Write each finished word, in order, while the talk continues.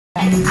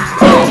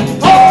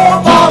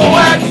Whole ball of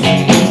wax.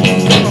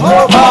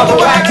 Whole ball of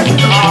wax.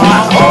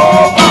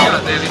 Whole ball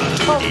of wax.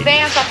 Oh,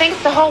 Vance, I think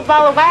it's the whole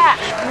ball of wax.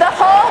 The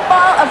whole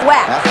ball of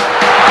wax.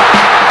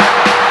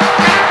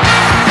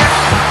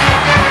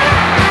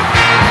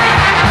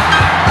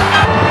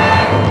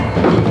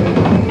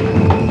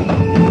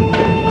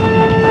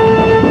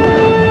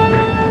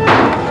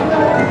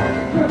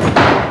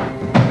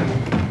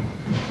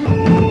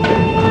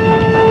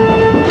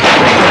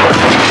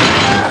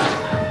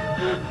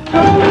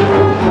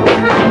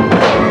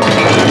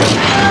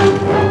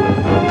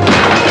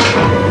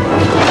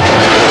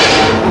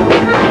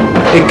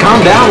 Hey,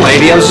 calm down,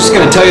 lady. I was just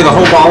going to tell you the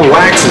whole ball of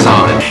wax is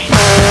on.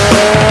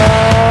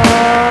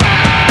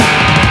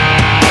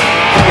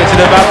 Gets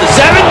it about the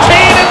 17 and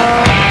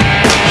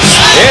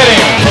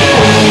hit him.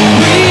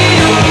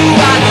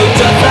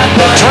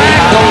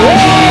 Track the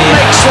wall,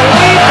 makes a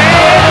leap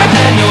in.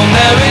 And you'll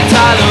marry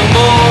Tyler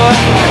Moore.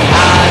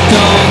 I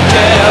don't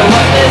care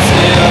what they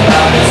say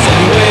about us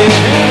anyway.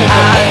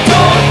 I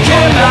don't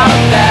care about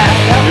that.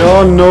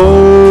 You're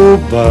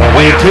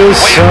nobody till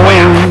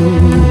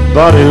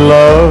somebody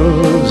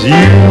loves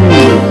you.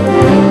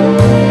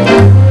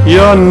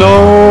 You're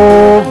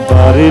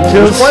nobody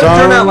till It was quite a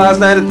turnout last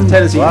night at the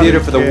Tennessee Theater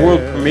for the world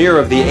premiere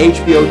of the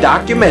HBO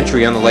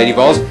documentary on the Lady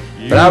Vols,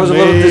 but I was a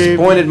little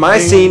disappointed my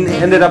scene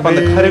ended up on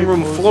the cutting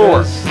room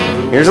floor.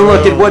 Here's a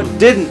look at what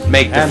didn't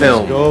make the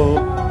film.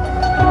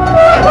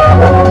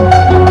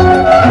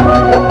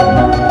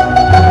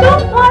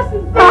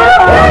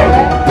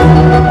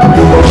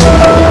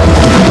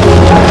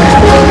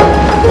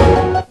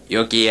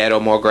 Yo quiero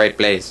more great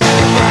plays.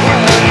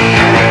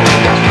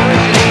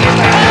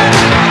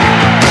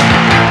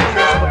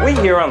 We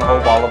here on the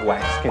Whole Ball of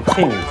Wax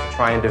continue to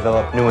try and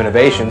develop new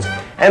innovations,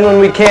 and when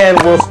we can,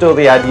 we'll steal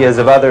the ideas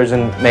of others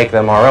and make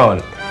them our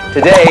own.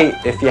 Today,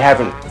 if you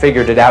haven't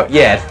figured it out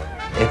yet,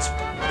 it's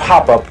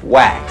pop-up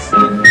wax.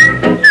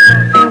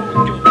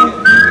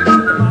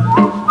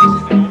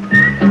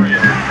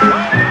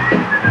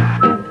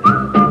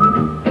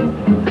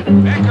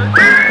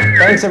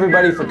 Thanks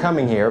everybody for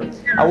coming here.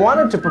 I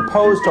wanted to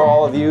propose to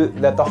all of you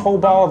that the Whole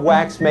Ball of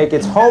Wax make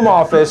its home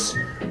office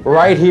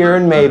right here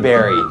in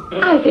Mayberry.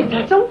 I think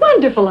that's a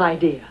wonderful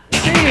idea.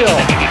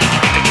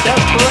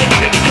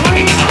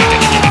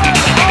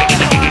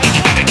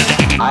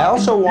 I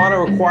also want to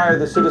require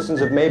the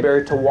citizens of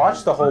Mayberry to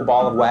watch the Whole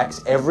Ball of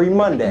Wax every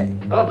Monday.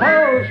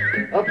 Oppose!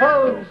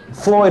 Oppose!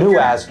 Floyd, who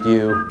asked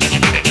you?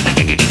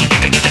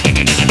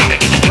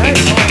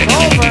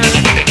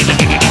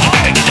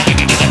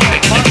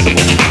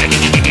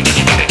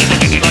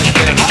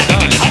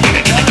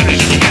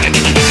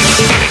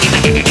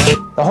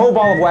 The Whole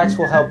Ball of Wax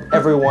will help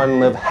everyone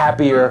live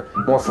happier,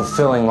 more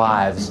fulfilling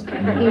lives. He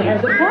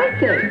has a point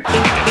there.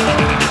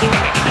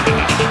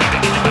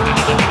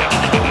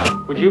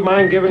 Would you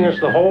mind giving us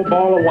the whole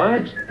ball of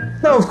wax?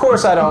 No, of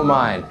course I don't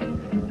mind.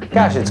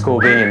 Gosh, it's cool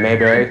being in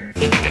Mayberry.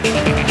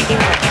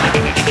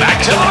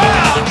 Back to the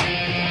mound.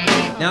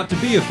 Now, to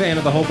be a fan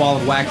of the Whole Ball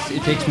of Wax,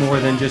 it takes more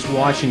than just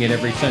watching it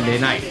every Sunday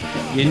night.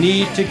 You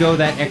need to go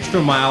that extra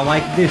mile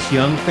like this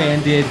young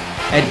fan did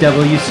at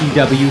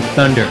WCW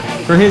Thunder.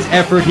 For his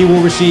effort, he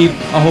will receive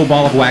a Whole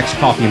Ball of Wax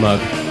coffee mug.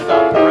 The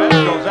press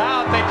goes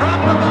out. They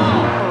drop the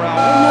ball.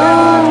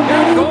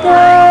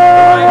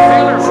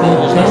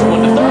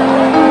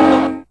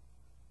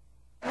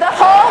 The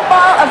whole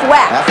ball of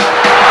wax.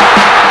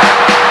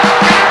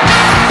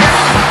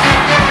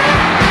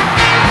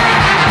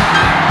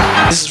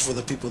 This is for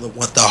the people that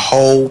want the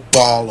whole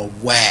ball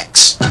of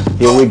wax.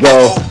 Here we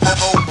go.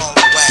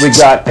 We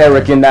got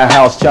Eric in the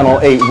house, channel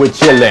 8 with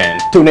chillin'.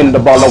 Tune in the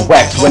Ball of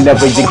Wax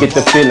whenever you get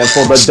the feeling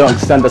for the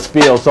dunks and the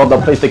spills, all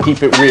the place to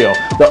keep it real.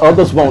 The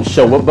others won't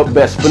show it, but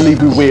best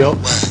believe we will.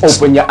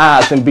 Open your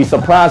eyes and be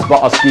surprised by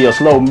our skill.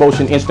 Slow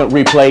motion, instant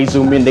replay,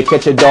 zoom in to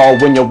catch it all.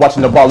 When you're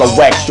watching the Ball of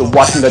Wax, you're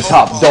watching the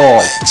top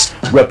dog.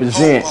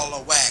 Represent.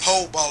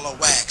 Whole ball of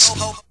wax.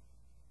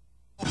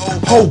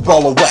 Whole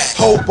ball of wax,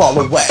 whole ball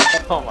of wax.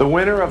 The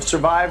winner of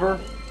Survivor,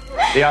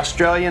 the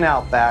Australian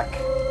Outback.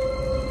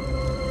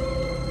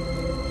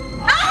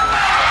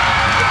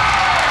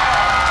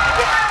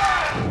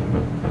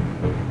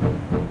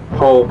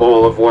 Whole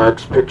Ball of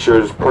Wax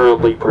Pictures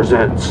proudly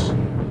presents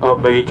a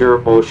major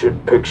motion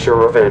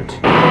picture event.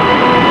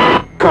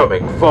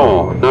 Coming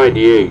fall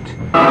 '98.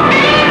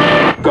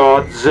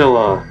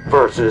 Godzilla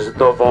vs.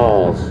 the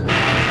Vols.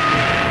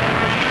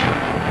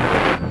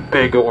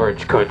 Big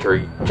Orange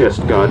Country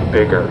just got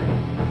bigger.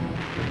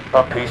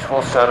 A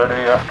peaceful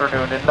Saturday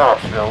afternoon in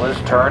Knoxville is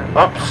turned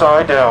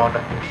upside down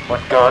when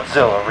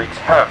Godzilla wreaks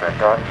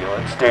havoc on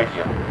Gillette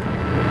Stadium.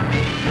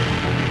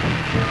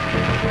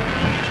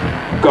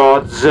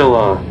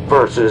 Godzilla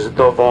vs.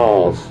 the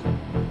Vols.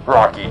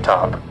 Rocky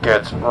Top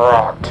gets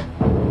rocked.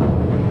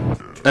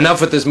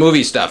 Enough with this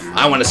movie stuff.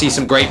 I want to see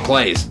some great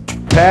plays.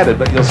 Padded,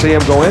 but you'll see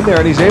him go in there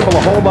and he's able to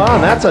hold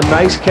on. That's a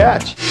nice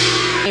catch.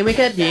 Here we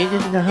go, dude.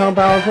 This is the whole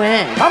ball of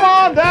wax. Come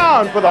on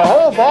down for the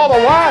whole ball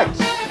of wax.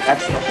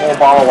 That's the Whole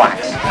Ball of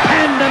Wax.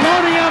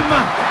 Pandemonium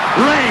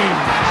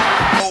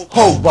reigns.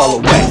 Whole ball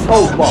of wax,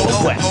 whole ball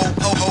of wax.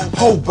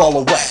 Whole ball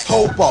of wax,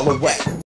 whole ball of wax.